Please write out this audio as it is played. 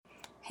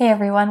Hey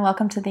everyone,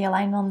 welcome to the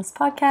Align Wellness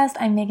Podcast.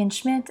 I'm Megan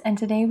Schmidt, and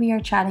today we are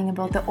chatting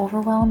about the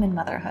overwhelm in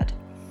motherhood.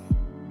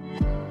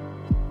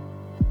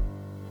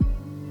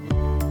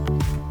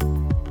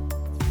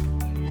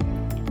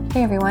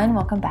 Hey everyone,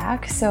 welcome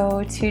back.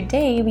 So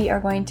today we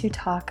are going to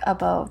talk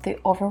about the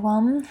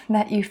overwhelm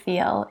that you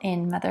feel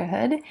in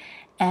motherhood,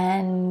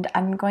 and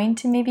I'm going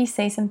to maybe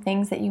say some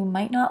things that you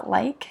might not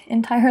like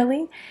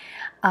entirely,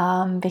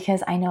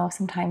 because I know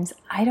sometimes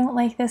I don't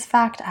like this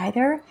fact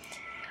either,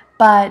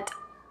 but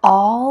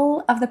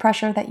all of the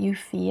pressure that you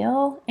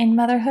feel in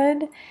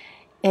motherhood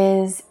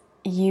is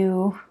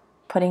you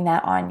putting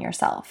that on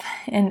yourself.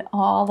 And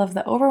all of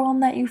the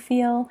overwhelm that you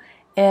feel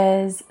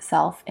is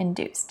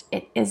self-induced.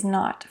 It is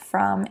not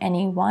from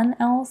anyone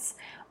else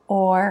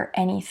or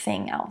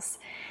anything else.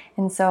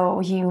 And so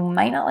you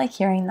might not like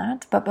hearing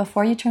that, but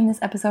before you turn this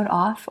episode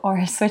off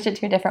or switch it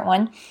to a different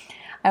one,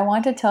 I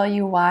want to tell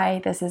you why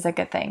this is a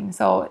good thing.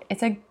 So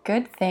it's a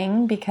good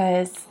thing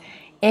because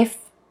if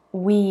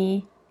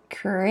we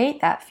create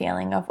that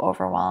feeling of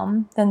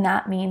overwhelm, then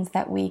that means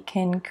that we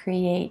can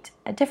create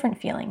a different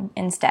feeling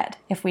instead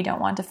if we don't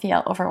want to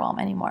feel overwhelmed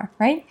anymore,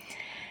 right?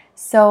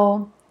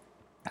 So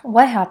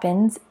what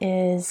happens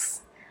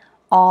is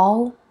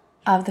all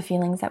of the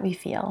feelings that we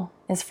feel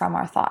is from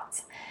our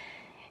thoughts.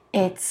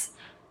 It's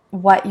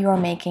what you are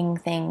making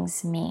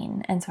things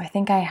mean. And so I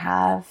think I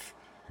have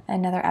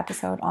another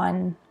episode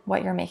on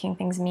what you're making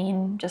things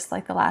mean, just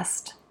like the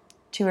last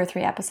 2 or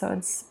 3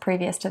 episodes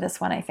previous to this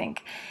one, I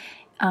think.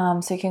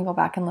 So you can go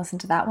back and listen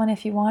to that one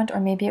if you want,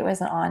 or maybe it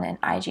wasn't on an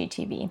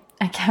IGTV.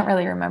 I can't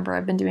really remember.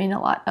 I've been doing a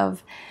lot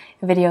of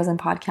videos and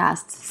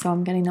podcasts, so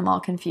I'm getting them all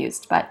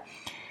confused. But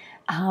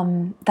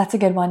that's a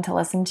good one to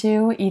listen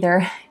to,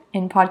 either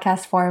in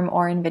podcast form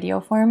or in video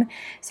form.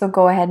 So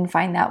go ahead and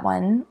find that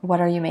one. What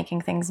are you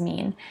making things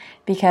mean?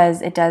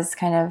 Because it does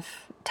kind of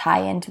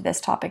tie into this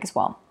topic as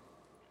well.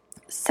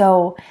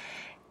 So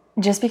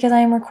just because I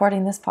am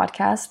recording this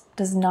podcast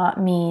does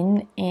not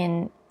mean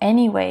in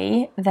any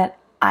way that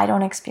I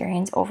don't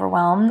experience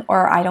overwhelm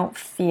or I don't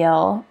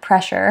feel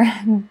pressure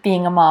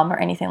being a mom or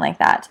anything like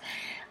that.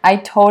 I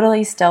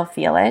totally still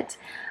feel it.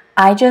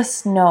 I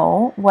just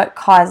know what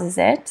causes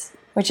it,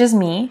 which is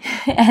me,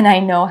 and I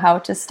know how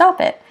to stop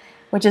it,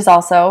 which is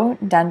also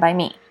done by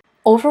me.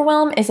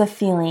 Overwhelm is a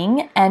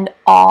feeling, and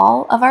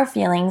all of our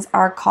feelings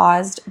are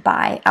caused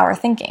by our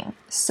thinking.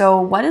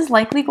 So what is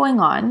likely going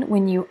on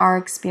when you are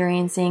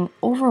experiencing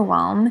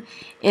overwhelm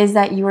is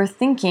that you are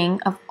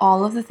thinking of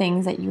all of the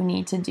things that you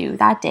need to do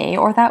that day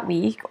or that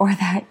week, or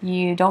that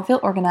you don't feel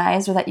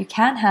organized, or that you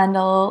can't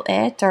handle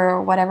it,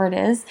 or whatever it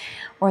is,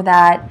 or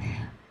that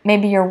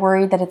maybe you're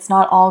worried that it's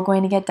not all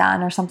going to get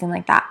done or something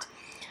like that.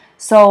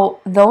 So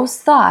those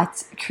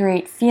thoughts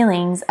create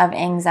feelings of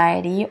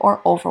anxiety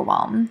or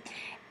overwhelm.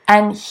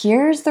 And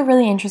here's the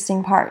really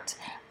interesting part.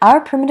 Our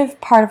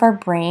primitive part of our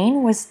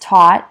brain was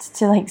taught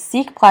to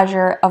seek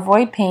pleasure,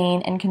 avoid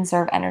pain, and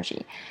conserve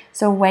energy.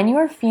 So when you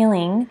are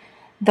feeling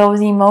those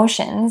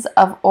emotions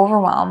of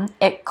overwhelm,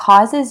 it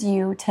causes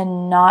you to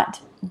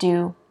not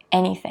do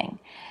anything,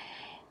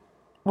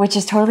 which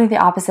is totally the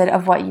opposite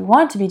of what you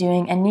want to be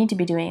doing and need to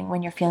be doing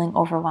when you're feeling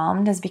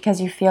overwhelmed, is because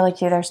you feel like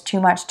there's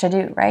too much to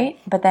do, right?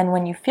 But then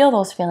when you feel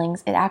those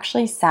feelings, it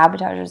actually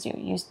sabotages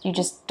you. You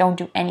just don't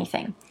do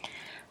anything.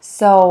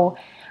 So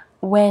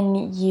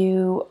when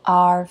you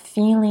are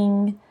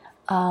feeling,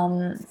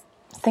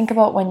 think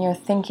about when you're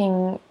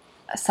thinking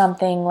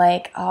something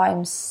like,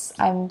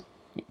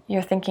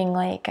 you're thinking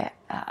like,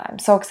 I'm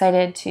so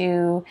excited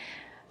to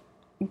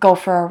go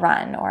for a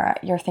run, or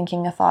you're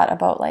thinking a thought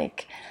about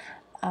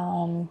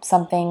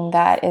something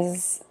that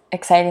is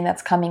exciting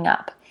that's coming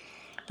up.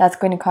 That's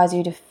going to cause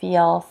you to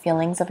feel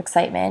feelings of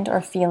excitement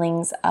or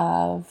feelings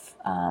of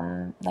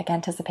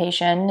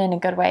anticipation in a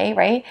good way,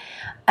 right?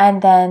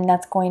 And then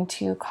that's going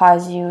to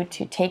cause you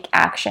to take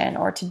action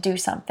or to do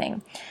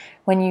something.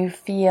 When you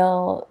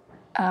feel,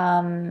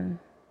 when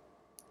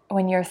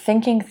you're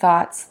thinking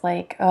thoughts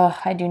like, oh,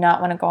 I do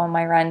not want to go on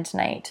my run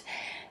tonight,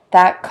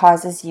 that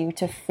causes you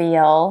to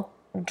feel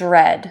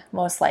dread,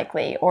 most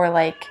likely, or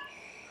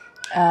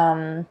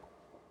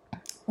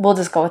we'll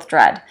just go with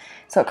dread.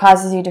 So it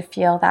causes you to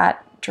feel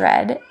that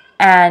dread,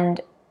 and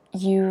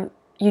you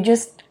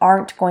just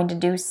aren't going to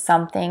do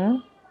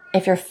something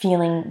if you're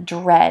feeling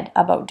dread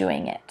about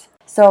doing it.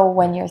 So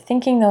when you're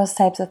thinking those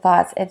types of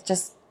thoughts, it's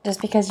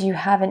just because you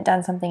haven't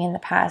done something in the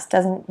past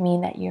doesn't mean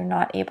that you're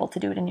not able to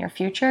do it in your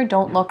future.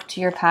 Don't look to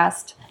your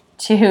past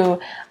to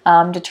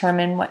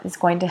determine what is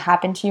going to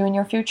happen to you in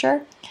your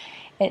future.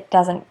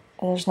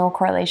 There's no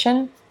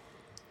correlation.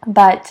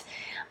 But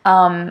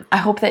I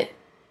hope that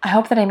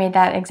I made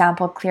that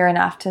example clear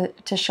enough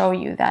to show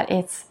you that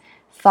it's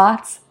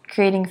thoughts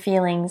creating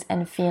feelings,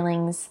 and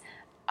feelings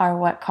are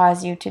what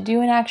cause you to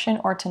do an action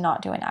or to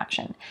not do an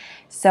action.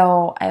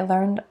 So I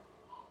learned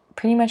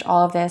pretty much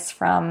all of this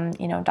from,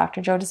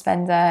 Dr. Joe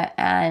Dispenza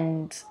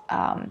and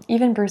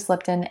even Bruce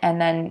Lipton, and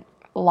then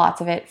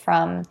lots of it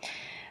from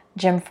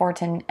Jim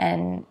Fortin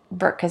and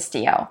Brooke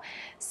Castillo.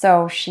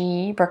 So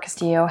Brooke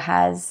Castillo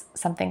has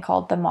something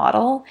called the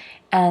model,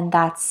 and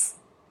that's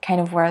kind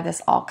of where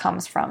this all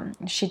comes from.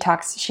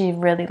 She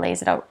really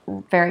lays it out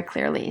very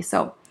clearly.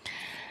 So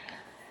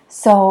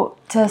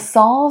to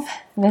solve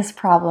this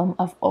problem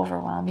of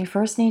overwhelm, you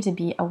first need to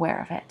be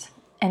aware of it.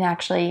 And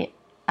actually,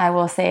 I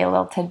will say a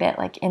little tidbit,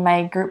 like in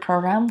my group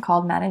program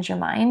called Manage Your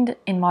Mind,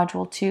 in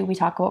Module 2, we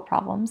talk about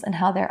problems and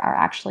how there are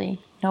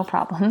actually no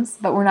problems,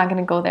 but we're not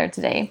going to go there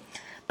today.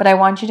 But I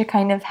want you to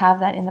kind of have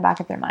that in the back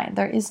of your mind.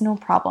 There is no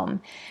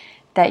problem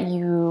that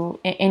you,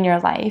 in your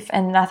life,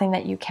 and nothing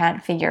that you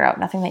can't figure out,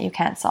 nothing that you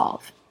can't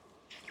solve.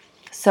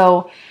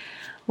 So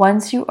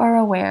once you are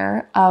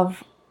aware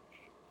of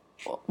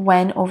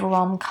when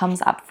overwhelm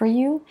comes up for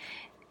you,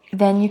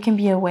 then you can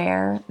be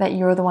aware that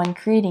you're the one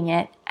creating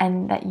it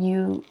and that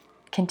you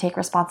can take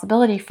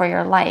responsibility for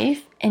your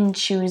life and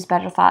choose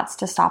better thoughts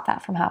to stop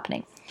that from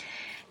happening.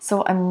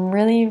 So I'm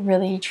really,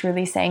 really,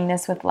 truly saying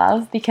this with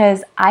love,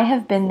 because I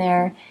have been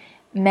there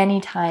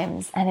many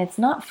times, and it's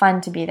not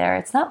fun to be there.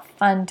 It's not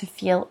fun to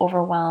feel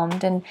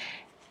overwhelmed and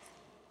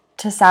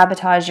to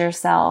sabotage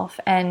yourself.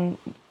 And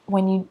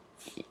when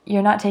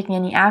you're not taking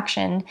any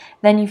action,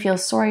 then you feel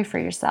sorry for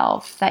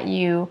yourself that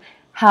you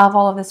have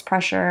all of this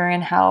pressure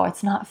and how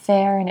it's not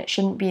fair and it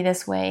shouldn't be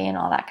this way and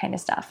all that kind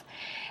of stuff.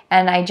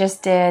 And I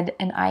just did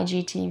an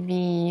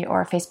IGTV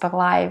or a Facebook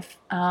Live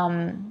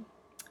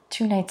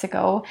 2 nights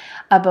ago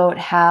about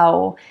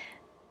how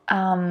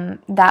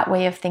that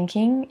way of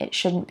thinking, it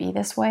shouldn't be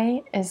this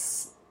way,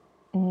 is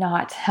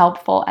not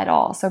helpful at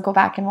all. So go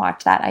back and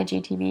watch that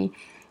IGTV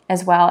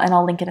as well, and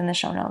I'll link it in the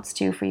show notes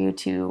too for you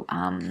to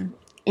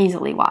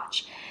easily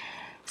watch.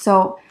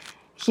 So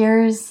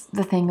here's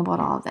the thing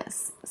about all of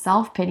this.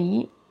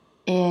 Self-pity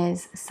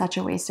is such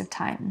a waste of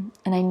time.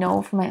 And I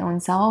know for my own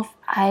self,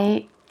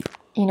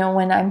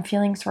 when I'm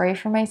feeling sorry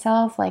for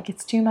myself, like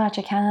it's too much,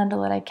 I can't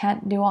handle it, I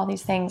can't do all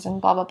these things and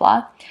blah, blah,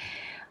 blah.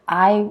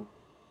 I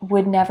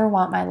would never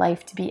want my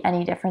life to be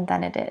any different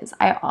than it is.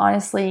 I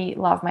honestly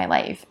love my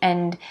life.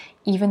 And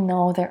even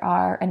though there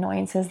are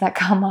annoyances that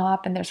come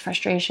up and there's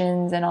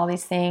frustrations and all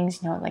these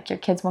things, like your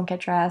kids won't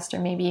get dressed, or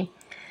maybe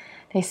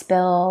they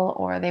spill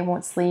or they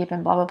won't sleep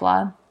and blah, blah,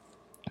 blah.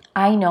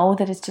 I know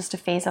that it's just a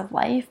phase of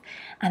life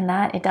and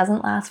that it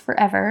doesn't last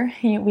forever.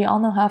 We all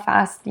know how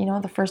fast,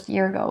 the first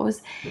year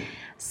goes.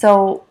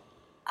 So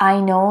I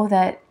know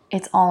that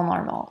it's all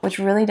normal, which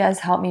really does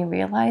help me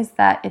realize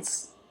that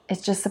it's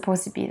just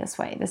supposed to be this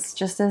way. This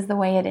just is the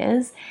way it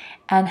is.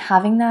 And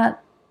having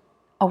that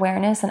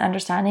awareness and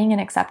understanding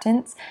and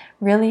acceptance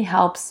really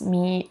helps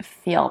me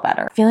feel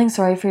better. Feeling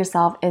sorry for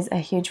yourself is a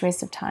huge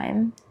waste of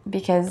time,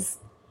 because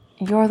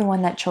you're the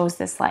one that chose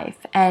this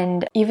life.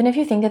 And even if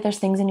you think that there's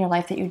things in your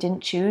life that you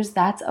didn't choose,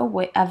 that's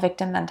a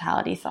victim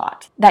mentality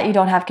thought, that you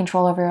don't have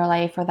control over your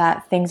life or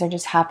that things are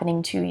just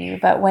happening to you.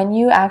 But when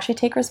you actually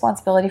take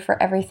responsibility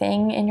for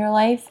everything in your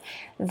life,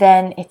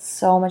 then it's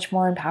so much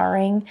more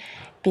empowering,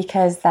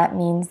 because that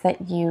means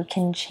that you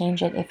can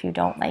change it if you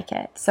don't like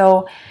it.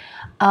 So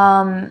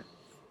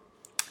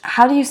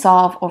how do you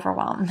solve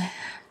overwhelm?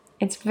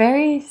 It's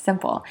very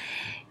simple.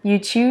 You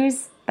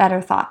choose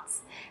better thoughts.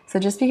 So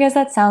just because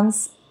that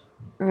sounds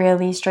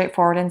really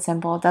straightforward and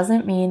simple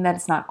doesn't mean that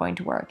it's not going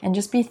to work. And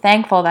just be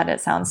thankful that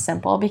it sounds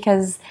simple,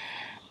 because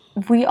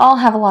we all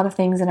have a lot of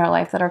things in our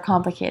life that are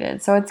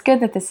complicated. So it's good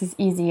that this is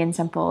easy and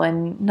simple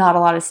and not a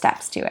lot of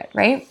steps to it,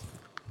 right?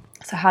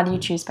 So how do you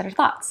choose better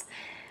thoughts?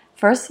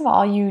 First of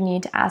all, you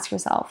need to ask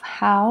yourself,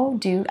 how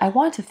do I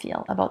want to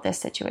feel about this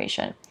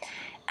situation?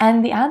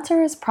 And the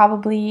answer is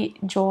probably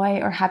joy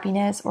or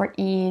happiness or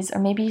ease, or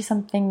maybe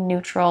something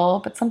neutral,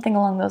 but something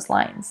along those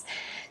lines.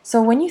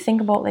 So when you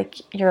think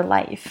about your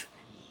life,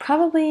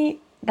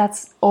 probably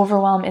that's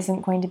overwhelm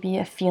isn't going to be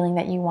a feeling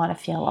that you want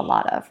to feel a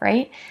lot of,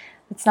 right?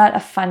 It's not a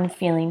fun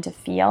feeling to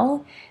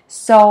feel.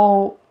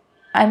 So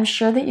I'm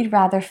sure that you'd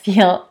rather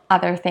feel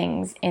other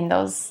things in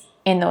those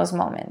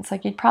moments.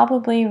 You'd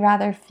probably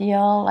rather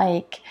feel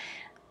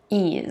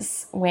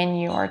ease when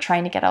you're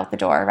trying to get out the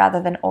door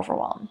rather than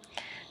overwhelm.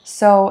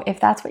 So if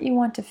that's what you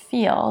want to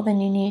feel, then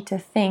you need to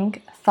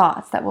think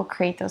thoughts that will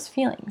create those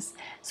feelings.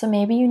 So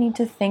maybe you need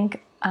to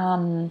think,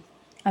 I'm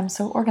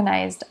so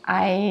organized,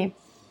 I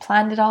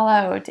planned it all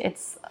out,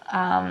 it's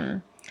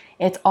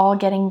all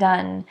getting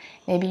done.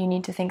 Maybe you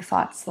need to think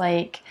thoughts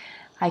like,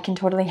 I can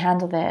totally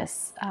handle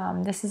this,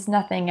 this is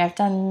nothing, I've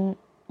done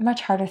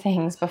much harder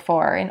things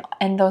before,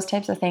 and those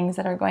types of things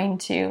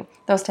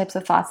those types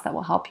of thoughts that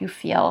will help you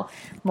feel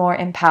more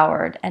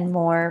empowered and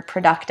more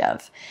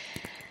productive.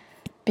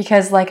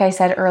 Because like I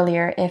said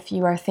earlier, if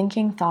you are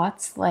thinking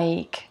thoughts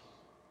like,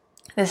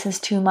 this is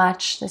too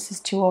much, this is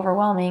too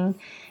overwhelming,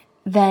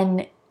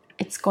 then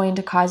it's going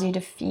to cause you to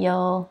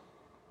feel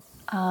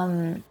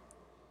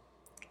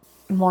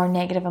more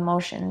negative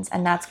emotions,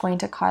 and that's going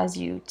to cause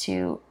you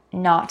to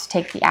not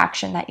take the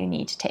action that you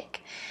need to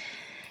take.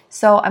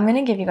 So I'm going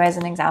to give you guys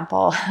an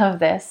example of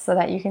this so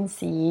that you can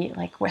see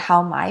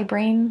how my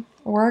brain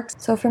works.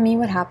 So for me,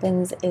 what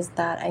happens is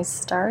that I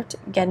start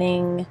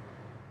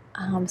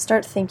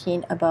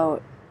thinking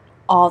about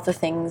all the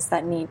things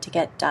that need to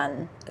get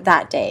done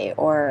that day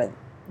or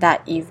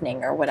that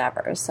evening or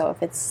whatever. So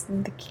if it's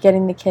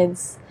getting the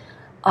kids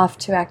off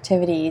to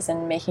activities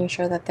and making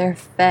sure that they're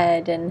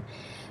fed and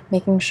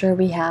making sure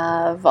we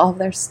have all of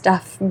their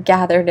stuff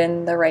gathered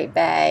in the right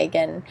bag,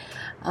 and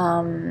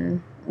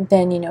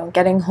then,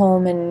 getting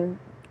home and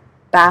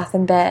bath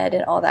and bed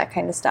and all that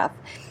kind of stuff.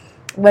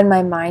 When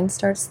my mind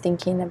starts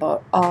thinking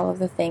about all of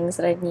the things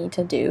that I need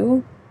to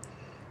do,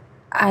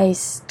 I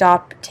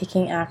stop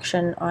taking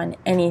action on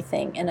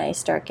anything, and I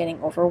start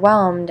getting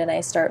overwhelmed, and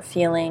I start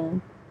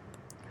feeling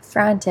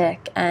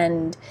frantic,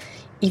 and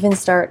even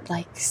start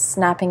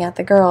snapping at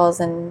the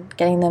girls and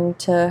getting them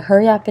to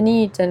hurry up and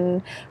eat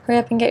and hurry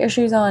up and get your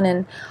shoes on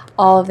and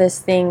all of these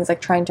things,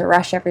 trying to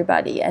rush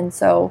everybody. And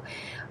so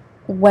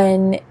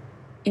when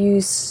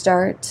you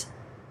start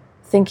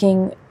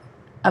thinking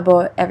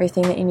about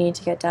everything that you need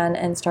to get done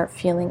and start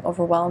feeling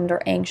overwhelmed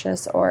or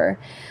anxious or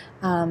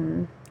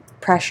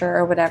pressure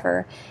or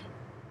whatever,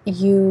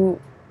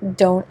 you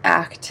don't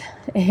act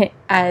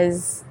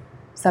as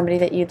somebody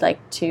that you'd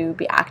like to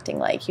be acting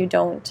like. You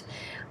don't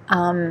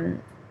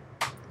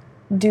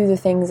do the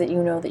things that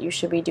you know that you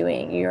should be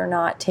doing. You're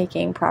not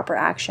taking proper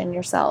action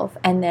yourself,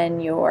 and then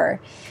you're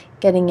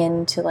getting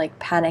into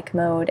panic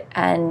mode,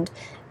 and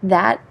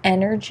that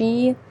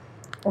energy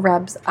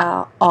rubs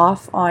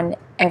off on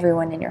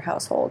everyone in your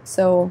household.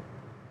 So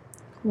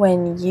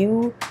when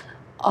you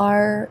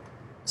are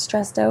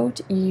stressed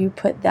out, you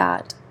put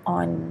that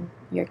on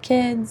your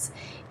kids,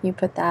 you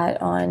put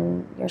that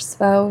on your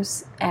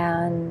spouse,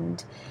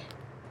 and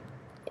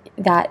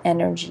that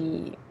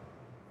energy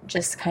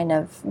just kind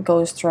of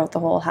goes throughout the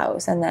whole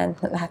house. And then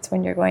that's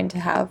when you're going to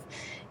have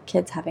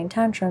kids having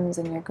tantrums,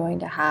 and you're going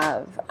to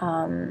have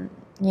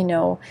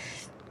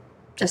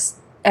just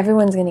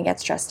everyone's going to get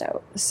stressed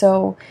out.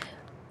 So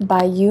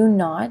by you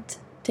not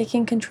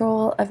taking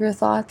control of your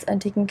thoughts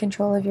and taking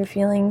control of your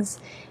feelings,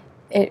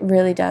 it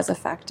really does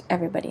affect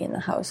everybody in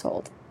the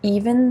household.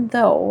 Even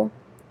though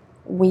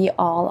we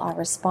all are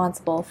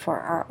responsible for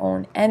our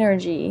own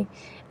energy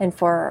and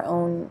for our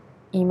own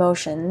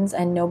emotions,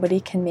 and nobody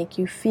can make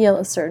you feel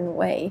a certain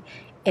way,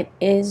 it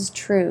is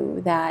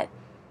true that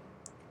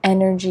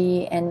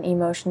energy and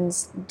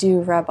emotions do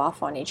rub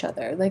off on each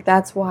other.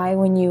 That's why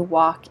when you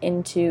walk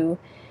into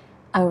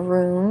a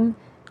room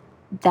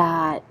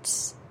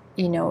that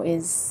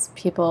is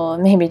people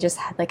maybe just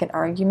had an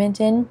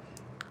argument in,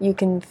 you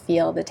can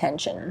feel the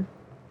tension.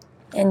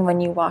 And when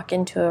you walk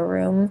into a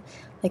room,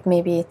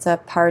 maybe it's a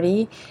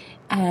party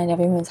and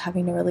everyone's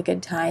having a really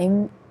good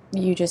time,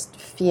 you just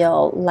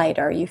feel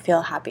lighter, you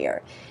feel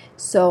happier.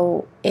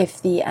 So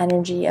if the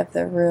energy of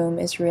the room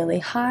is really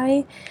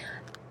high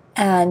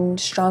and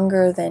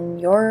stronger than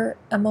your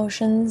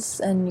emotions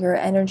and your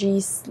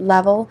energy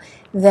level,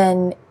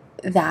 then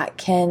that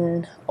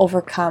can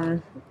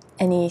overcome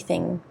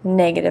anything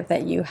negative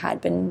that you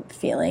had been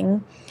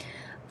feeling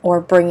or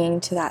bringing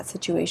to that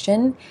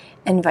situation,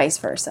 and vice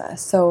versa.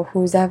 So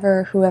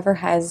whoever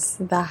has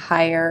the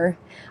higher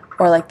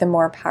or the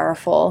more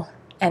powerful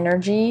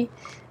energy,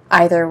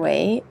 either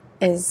way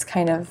is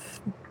can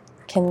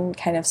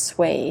kind of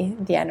sway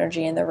the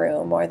energy in the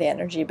room or the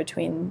energy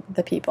between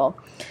the people.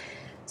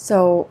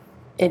 So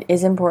it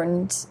is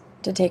important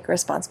to take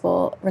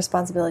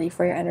responsibility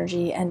for your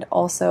energy. And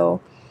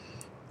also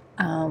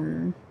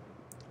I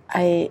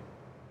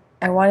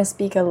want to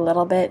speak a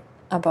little bit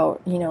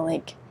about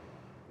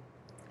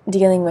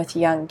dealing with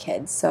young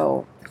kids.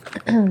 So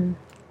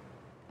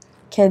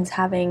kids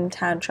having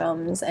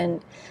tantrums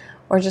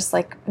or just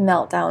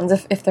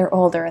meltdowns if they're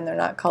older and they're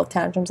not called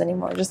tantrums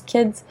anymore. Just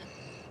kids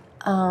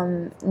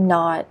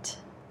not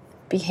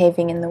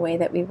behaving in the way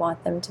that we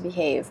want them to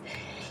behave.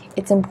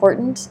 It's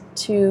important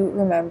to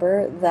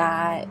remember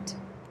that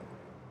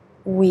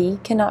we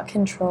cannot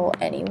control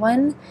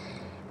anyone.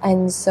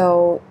 And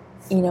so,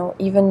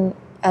 even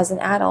as an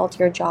adult,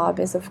 your job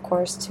is, of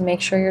course, to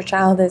make sure your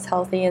child is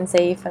healthy and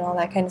safe and all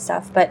that kind of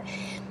stuff. But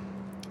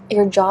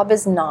your job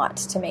is not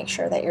to make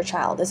sure that your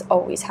child is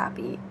always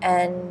happy.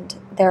 And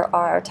there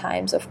are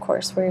times, of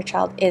course, where your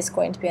child is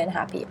going to be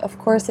unhappy. Of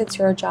course, it's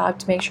your job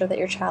to make sure that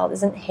your child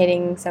isn't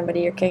hitting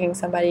somebody or kicking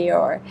somebody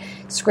or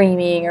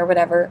screaming or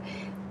whatever.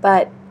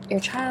 But your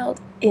child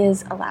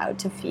is allowed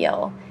to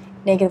feel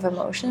negative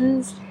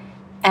emotions,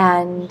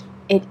 and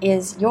it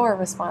is your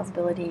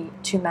responsibility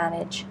to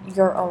manage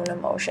your own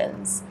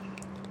emotions.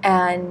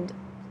 And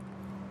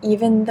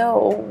even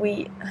though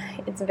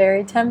it's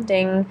very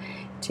tempting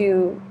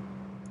to,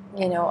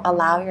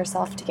 allow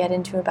yourself to get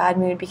into a bad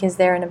mood because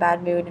they're in a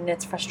bad mood and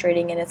it's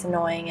frustrating and it's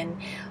annoying and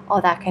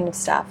all that kind of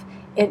stuff,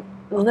 it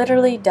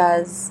literally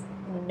does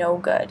no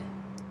good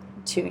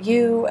to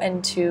you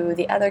and to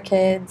the other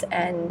kids,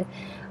 and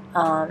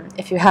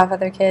if you have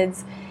other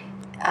kids,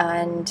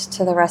 and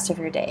to the rest of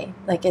your day.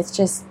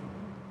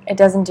 It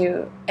doesn't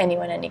do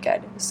anyone any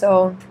good.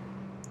 So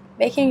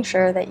making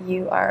sure that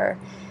you are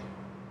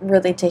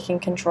really taking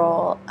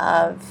control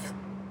of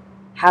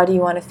how do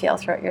you want to feel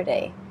throughout your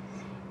day.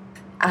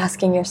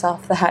 Asking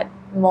yourself that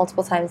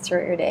multiple times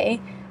throughout your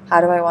day, how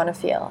do I want to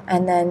feel?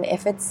 And then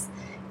if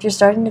you're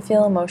starting to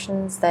feel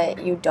emotions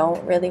that you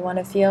don't really want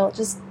to feel,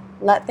 just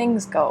let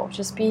things go.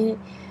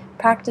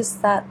 Practice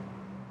that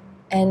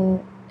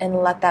and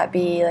and let that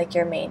be like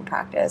your main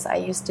practice. I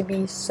used to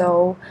be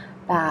so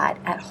bad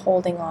at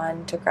holding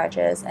on to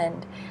grudges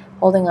and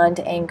holding on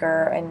to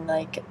anger and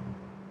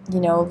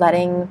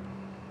letting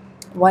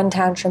one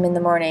tantrum in the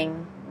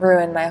morning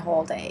ruin my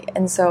whole day.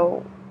 And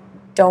so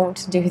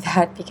don't do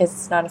that, because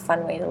it's not a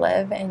fun way to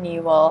live, and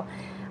you will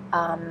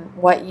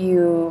what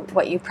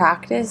you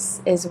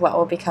practice is what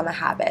will become a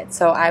habit.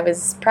 So I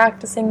was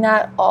practicing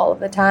that all of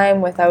the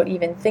time without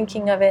even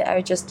thinking of it.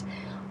 I just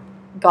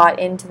got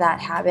into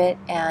that habit,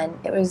 and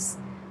it was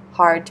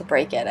hard to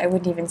break it. I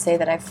wouldn't even say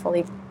that I've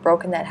fully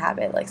broken that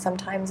habit. Like,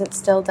 sometimes it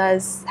still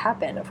does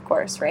happen, of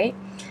course, right?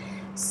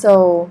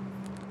 So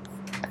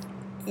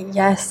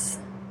yes,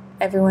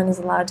 everyone is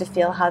allowed to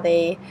feel how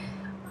they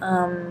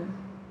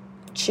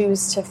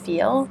choose to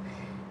feel,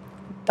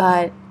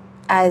 but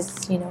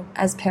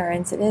as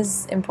parents, it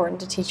is important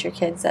to teach your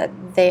kids that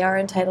they are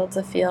entitled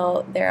to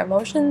feel their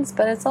emotions,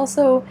 but it's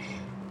also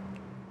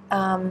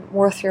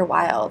worth your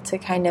while to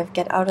kind of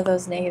get out of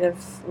those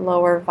negative,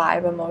 lower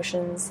vibe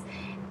emotions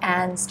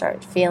and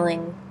start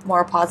feeling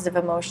more positive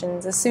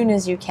emotions as soon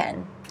as you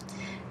can.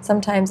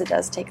 Sometimes it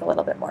does take a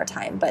little bit more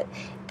time, but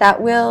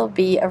that will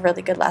be a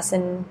really good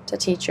lesson to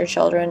teach your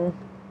children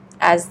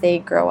as they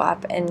grow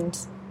up,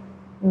 and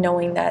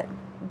knowing that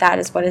that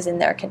is what is in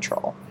their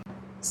control.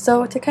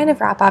 So to kind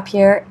of wrap up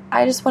here,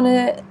 I just want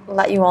to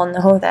let you all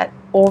know that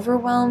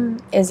overwhelm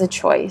is a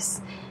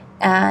choice,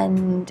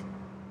 and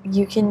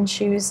you can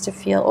choose to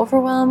feel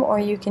overwhelm, or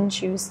you can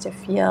choose to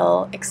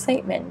feel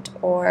excitement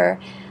or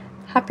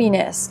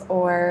happiness,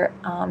 or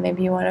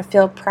maybe you want to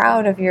feel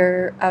proud of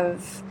your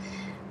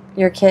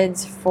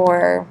kids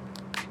for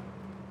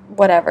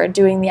whatever,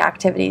 doing the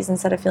activities,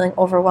 instead of feeling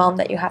overwhelmed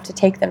that you have to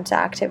take them to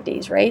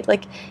activities, right?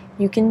 Like,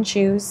 you can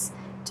choose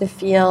to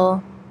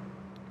feel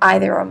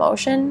either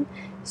emotion,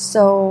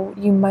 so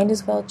you might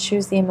as well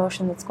choose the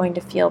emotion that's going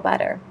to feel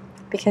better,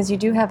 because you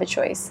do have a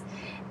choice.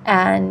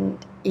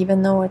 And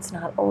even though it's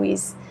not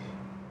always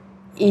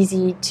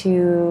easy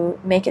to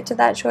make it to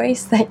that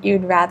choice that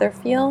you'd rather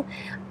feel,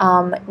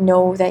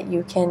 know that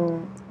you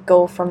can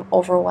go from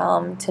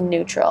overwhelm to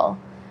neutral,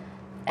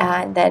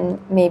 and then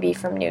maybe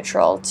from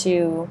neutral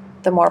to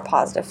the more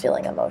positive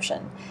feeling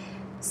emotion.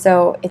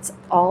 So it's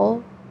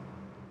all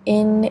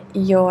in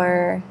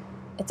your,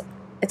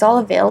 it's all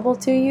available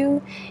to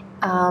you.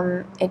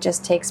 It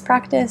just takes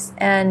practice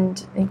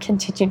and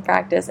continued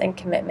practice and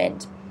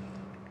commitment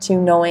to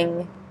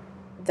knowing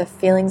the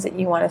feelings that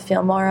you want to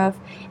feel more of,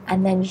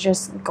 and then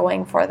just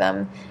going for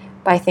them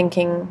by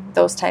thinking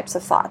those types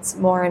of thoughts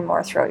more and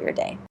more throughout your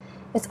day.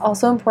 It's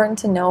also important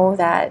to know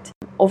that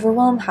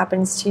overwhelm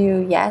happens to you,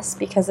 yes,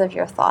 because of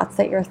your thoughts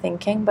that you're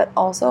thinking, but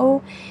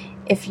also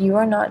if you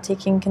are not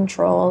taking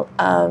control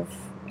of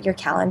your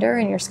calendar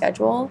and your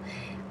schedule,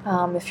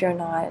 if you're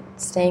not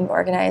staying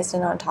organized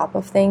and on top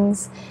of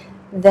things,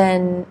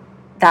 then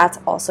that's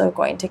also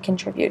going to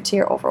contribute to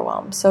your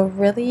overwhelm. So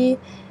really,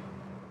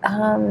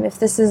 if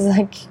this is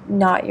like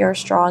not your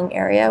strong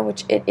area,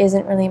 which it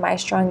isn't really my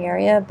strong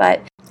area,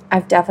 but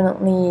I've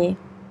definitely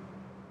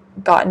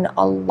gotten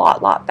a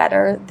lot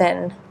better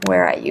than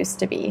where I used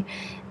to be.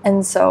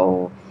 And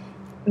so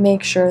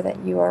make sure that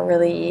you are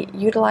really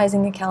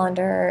utilizing a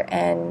calendar,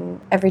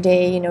 and every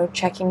day,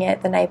 checking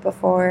it the night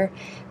before,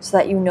 so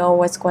that you know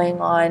what's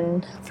going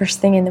on first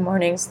thing in the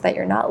morning, so that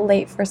you're not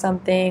late for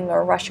something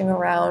or rushing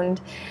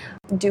around.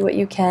 Do what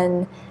you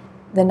can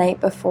the night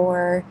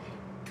before,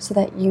 so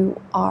that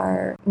you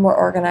are more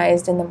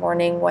organized in the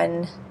morning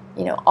when,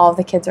 all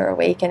the kids are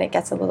awake and it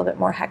gets a little bit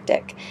more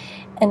hectic.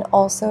 And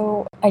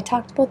also, I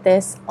talked about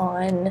this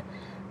on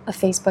a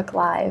Facebook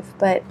Live,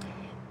 but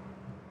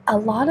a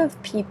lot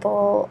of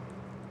people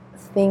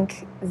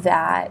think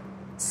that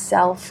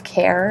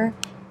self-care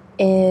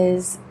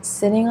is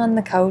sitting on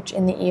the couch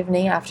in the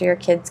evening after your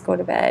kids go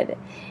to bed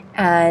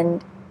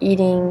and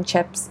eating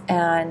chips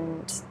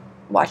and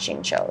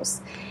watching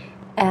shows.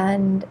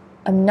 And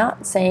I'm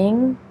not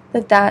saying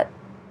that that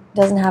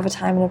doesn't have a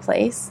time and a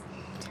place,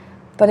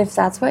 but if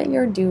that's what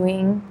you're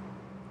doing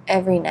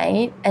every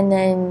night, and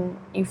then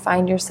you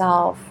find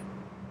yourself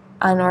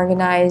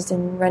unorganized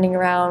and running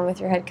around with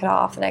your head cut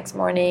off the next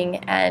morning,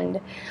 and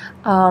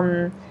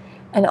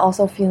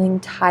also feeling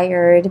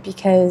tired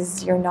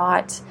because you're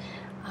not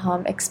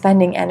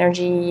expending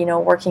energy,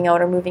 working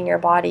out or moving your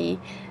body,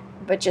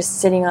 but just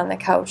sitting on the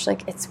couch,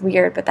 like, it's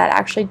weird, but that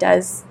actually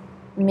does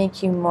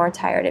make you more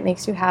tired. It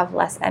makes you have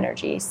less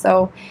energy.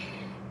 So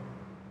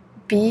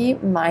be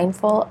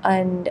mindful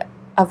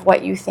of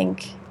what you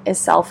think is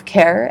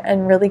self-care,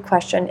 and really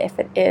question if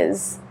it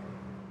is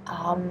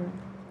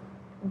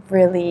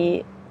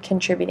really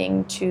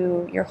contributing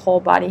to your whole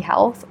body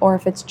health, or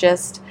if it's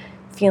just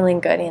feeling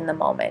good in the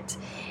moment.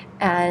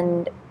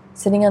 And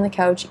sitting on the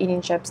couch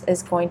eating chips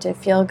is going to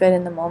feel good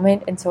in the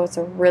moment, and so it's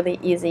a really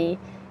easy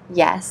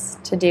yes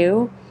to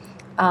do,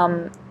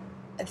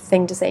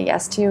 thing to say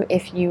yes to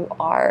if you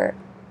are,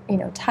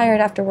 tired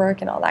after work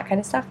and all that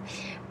kind of stuff.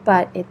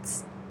 But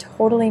it's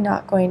totally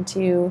not going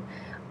to,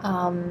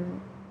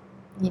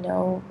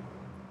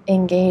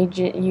 engage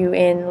you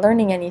in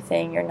learning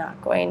anything. You're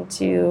not going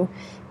to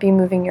be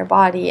moving your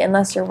body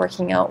unless you're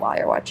working out while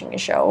you're watching a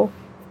show.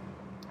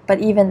 But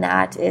even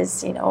that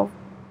is,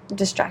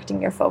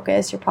 distracting your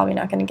focus. You're probably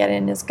not going to get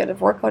in as good of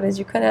workout as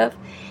you could have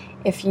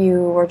if you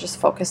were just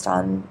focused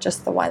on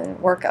just the one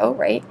workout,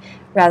 right?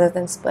 Rather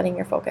than splitting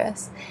your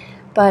focus.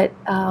 But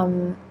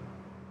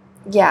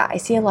I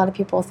see a lot of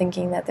people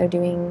thinking that they're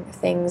doing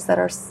things that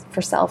are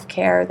for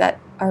self-care that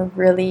are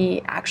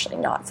really actually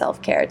not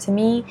self-care. To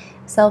me,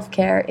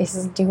 self-care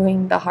is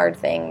doing the hard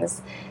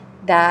things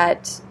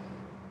that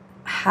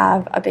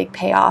have a big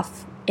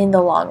payoff in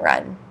the long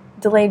run.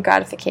 Delayed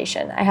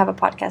gratification. I have a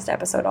podcast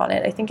episode on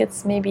it. I think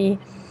it's maybe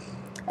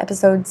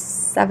episode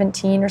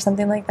 17 or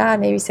something like that,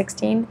 maybe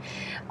 16.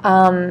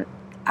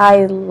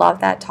 I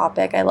love that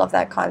topic. I love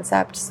that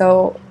concept.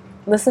 So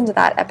listen to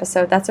that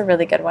episode. That's a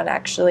really good one,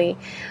 actually.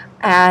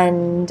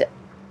 And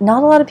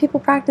not a lot of people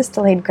practice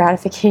delayed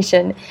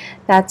gratification.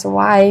 That's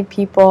why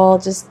people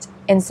just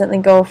instantly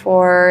go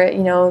for,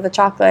 the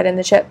chocolate and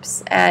the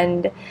chips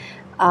and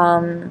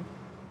don't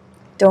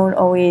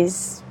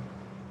always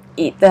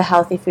eat the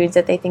healthy foods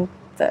that they think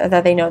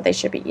that they know they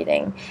should be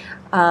eating.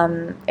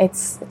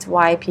 It's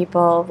why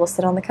people will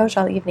sit on the couch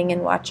all evening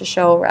and watch a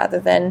show rather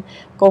than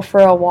go for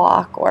a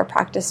walk or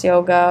practice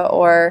yoga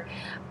or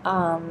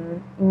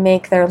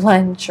make their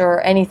lunch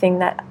or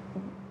anything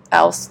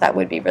else that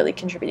would be really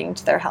contributing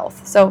to their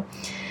health. So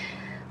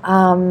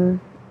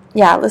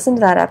listen to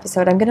that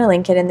episode. I'm going to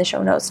link it in the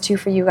show notes too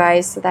for you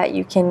guys so that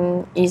you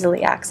can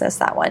easily access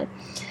that one.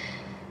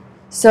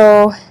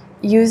 So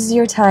use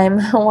your time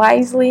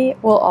wisely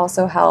will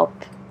also help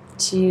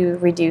to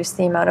reduce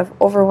the amount of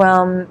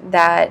overwhelm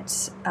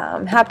that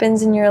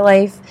happens in your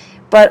life,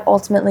 but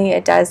ultimately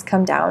it does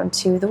come down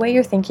to the way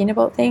you're thinking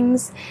about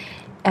things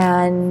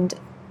and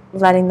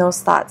letting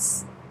those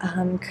thoughts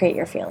create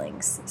your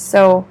feelings.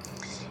 So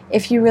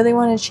if you really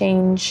want to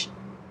change,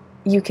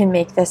 you can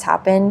make this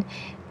happen.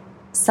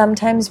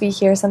 Sometimes we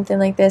hear something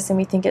like this and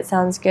we think it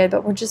sounds good,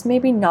 but we're just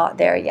maybe not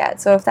there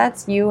yet. So if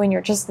that's you and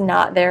you're just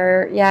not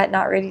there yet,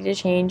 not ready to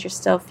change, you're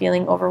still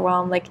feeling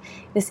overwhelmed,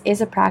 this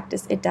is a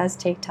practice. It does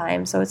take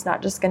time. So it's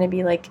not just going to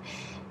be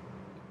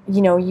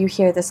you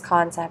hear this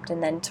concept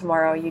and then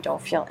tomorrow you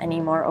don't feel any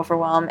more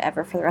overwhelmed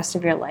ever for the rest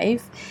of your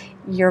life.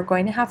 You're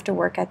going to have to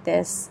work at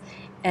this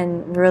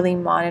and really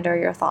monitor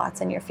your thoughts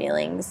and your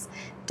feelings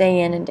day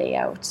in and day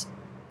out.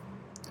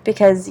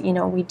 Because,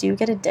 we do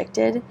get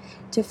addicted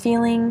to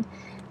feeling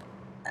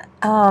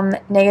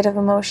negative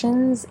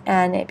emotions,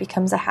 and it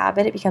becomes a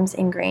habit. It becomes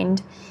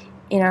ingrained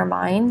in our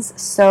minds.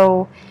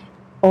 So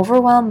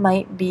overwhelm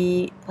might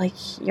be like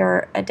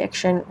your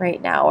addiction right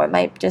now. It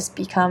might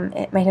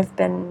have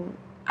been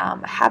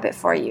a habit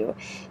for you.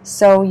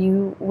 So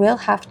you will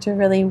have to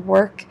really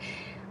work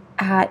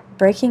at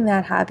breaking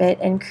that habit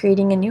and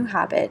creating a new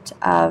habit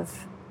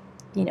of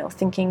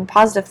thinking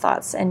positive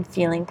thoughts and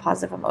feeling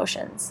positive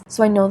emotions.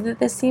 So I know that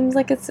this seems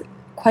like it's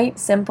quite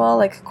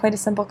simple, quite a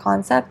simple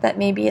concept, that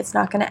maybe it's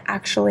not going to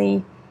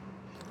actually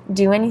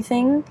do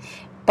anything,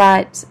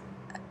 but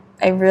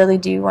I really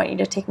do want you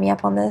to take me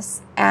up on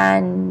this.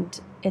 And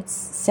it's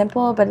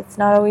simple, but it's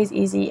not always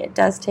easy. It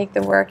does take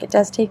the work. It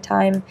does take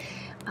time,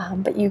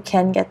 but you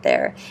can get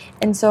there.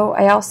 And so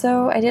I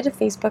did a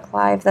Facebook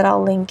Live that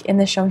I'll link in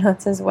the show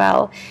notes as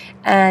well,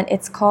 and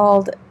it's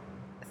called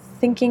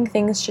Thinking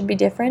Things Should Be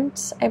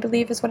Different, I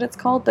believe is what it's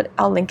called, but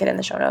I'll link it in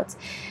the show notes.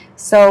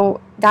 So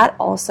that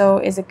also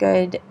is a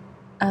good,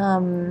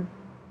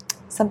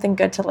 something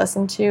good to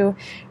listen to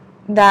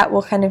that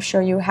will kind of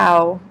show you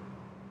how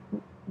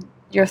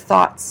your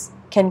thoughts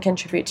can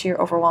contribute to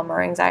your overwhelm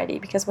or anxiety.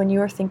 Because when you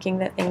are thinking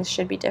that things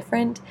should be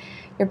different,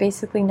 you're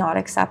basically not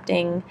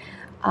accepting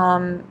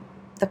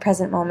the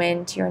present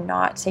moment. You're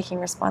not taking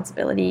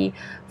responsibility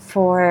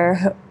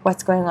for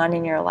what's going on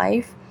in your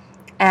life.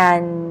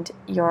 And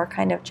you're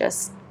kind of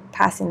just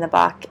passing the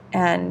buck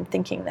and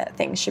thinking that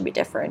things should be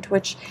different,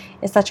 which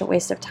is such a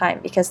waste of time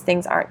because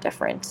things aren't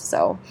different.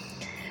 So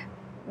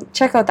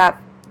check out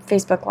that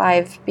Facebook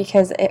Live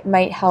because it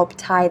might help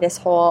tie this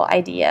whole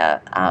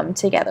idea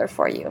together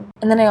for you.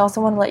 And then I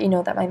also want to let you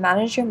know that my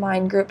Manage Your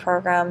Mind group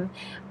program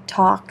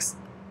talks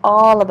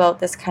all about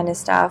this kind of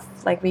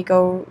stuff. We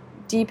go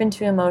deep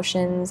into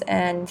emotions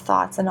and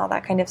thoughts and all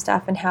that kind of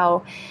stuff, and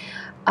how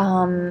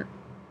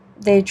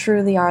they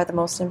truly are the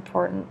most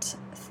important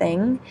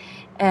thing.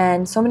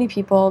 And so many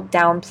people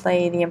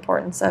downplay the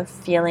importance of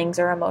feelings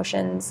or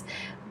emotions,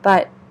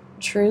 but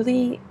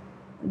truly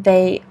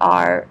they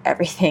are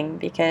everything,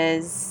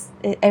 because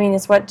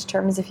it's what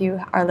determines if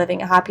you are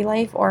living a happy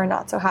life or a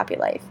not so happy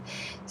life.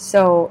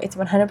 So it's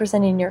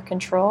 100% in your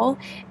control,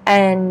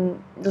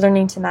 and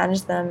learning to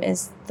manage them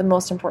is the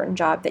most important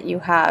job that you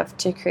have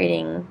to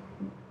creating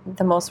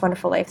the most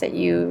wonderful life that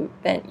you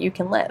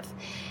can live.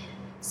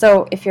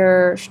 So if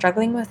you're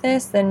struggling with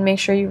this, then make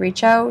sure you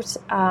reach out,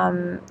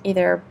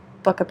 either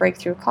book a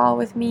breakthrough call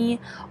with me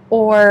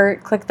or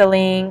click the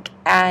link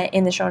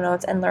in the show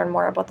notes and learn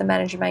more about the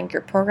Manage Your Mind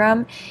group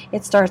program.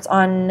 It starts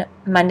on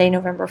Monday,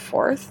 November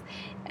 4th,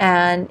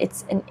 and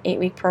it's an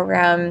 8-week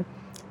program.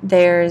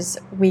 There's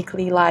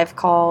weekly live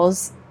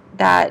calls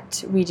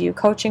that we do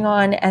coaching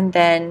on, and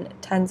then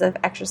tons of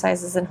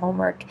exercises and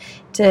homework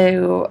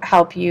to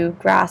help you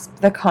grasp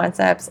the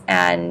concepts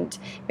and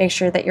make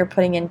sure that you're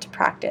putting into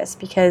practice.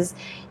 Because,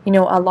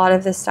 a lot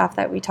of this stuff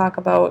that we talk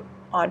about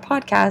on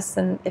podcasts,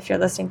 and if you're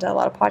listening to a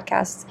lot of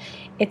podcasts,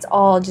 it's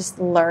all just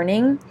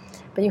learning.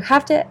 But you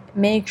have to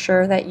make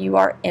sure that you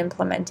are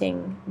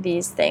implementing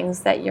these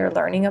things that you're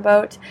learning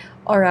about,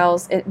 or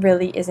else it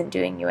really isn't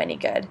doing you any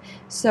good.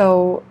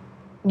 So,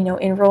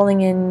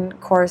 enrolling in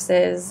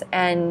courses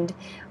and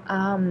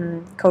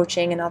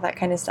coaching and all that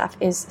kind of stuff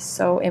is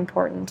so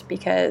important,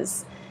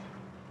 because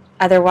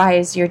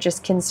otherwise you're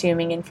just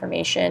consuming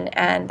information,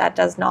 and that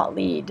does not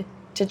lead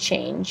to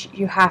change.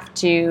 You have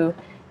to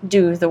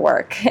do the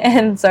work.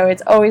 And so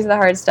it's always the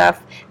hard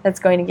stuff that's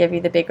going to give you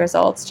the big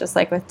results, just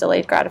like with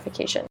delayed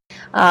gratification.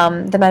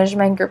 The Manage Your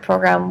Mind Group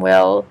program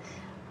will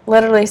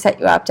literally set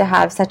you up to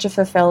have such a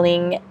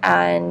fulfilling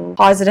and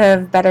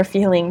positive, better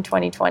feeling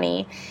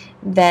 2020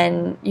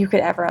 than you could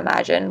ever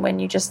imagine. When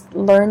you just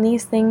learn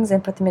these things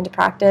and put them into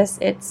practice,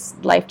 it's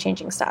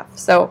life-changing stuff.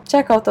 So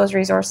check out those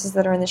resources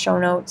that are in the show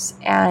notes.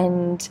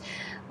 And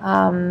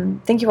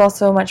thank you all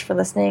so much for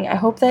listening. I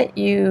hope that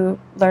you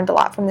learned a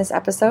lot from this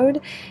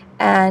episode,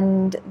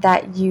 and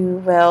that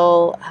you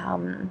will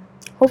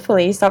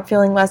hopefully stop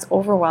feeling less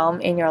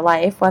overwhelmed in your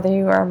life, whether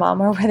you are a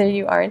mom or whether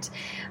you aren't.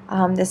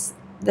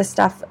 This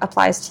stuff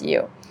applies to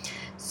you.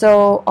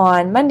 So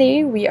on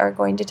Monday, we are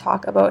going to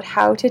talk about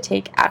how to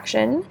take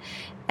action.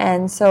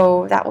 And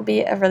so that will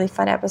be a really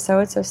fun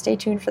episode. So stay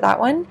tuned for that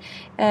one.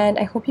 And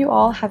I hope you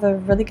all have a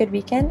really good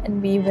weekend,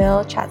 and we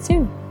will chat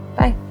soon.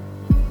 Bye.